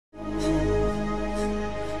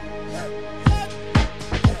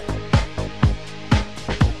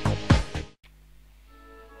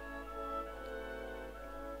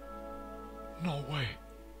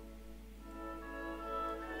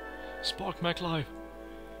SparcMacLlVE.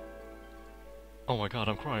 Oh my god,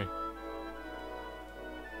 I'm crying.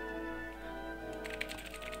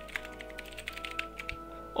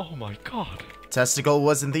 Oh my god. Testicle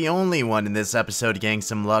wasn't the only one in this episode getting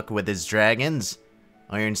some luck with his dragons.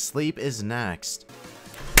 Iron Sleep is next.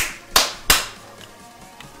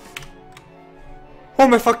 Oh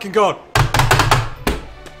my fucking god!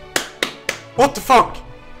 What the fuck?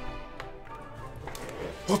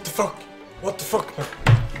 What the fuck? What the fuck, man?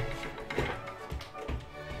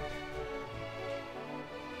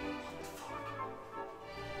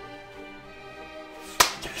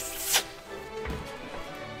 Yes!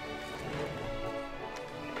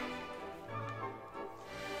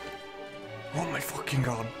 Oh my fucking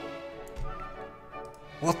god.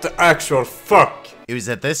 What the actual fuck? It was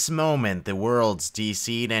at this moment the worlds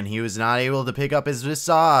DC'd and he was not able to pick up his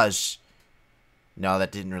visage. No,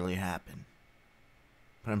 that didn't really happen.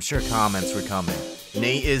 But I'm sure comments were coming.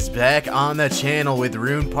 Nate is back on the channel with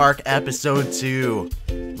Rune Park episode 2.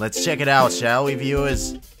 Let's check it out, shall we,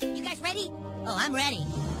 viewers? You guys ready? Oh, I'm ready.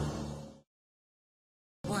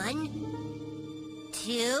 1,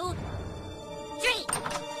 2, 3.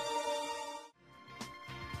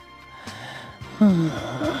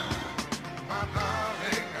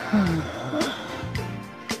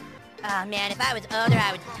 Oh man, if I was older,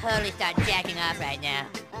 I would totally start jacking off right now.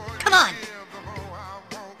 Come on!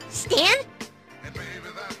 Stan?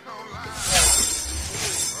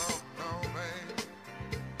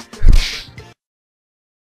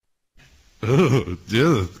 Oh,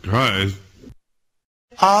 Jesus Christ.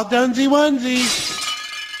 All dunsy onesie.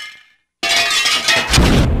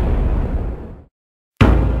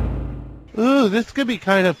 Ooh, this could be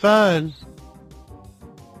kind of fun.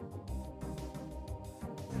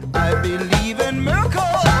 I believe in miracles.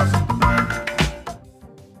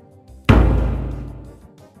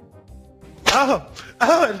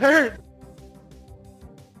 Oh, it hurt.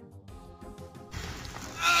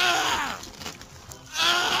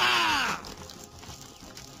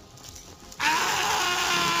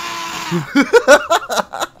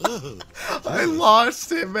 I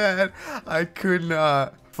lost it, man. I could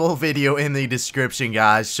not. Full video in the description,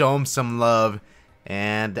 guys. Show him some love.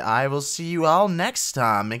 And I will see you all next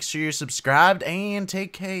time. Make sure you're subscribed and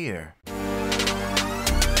take care.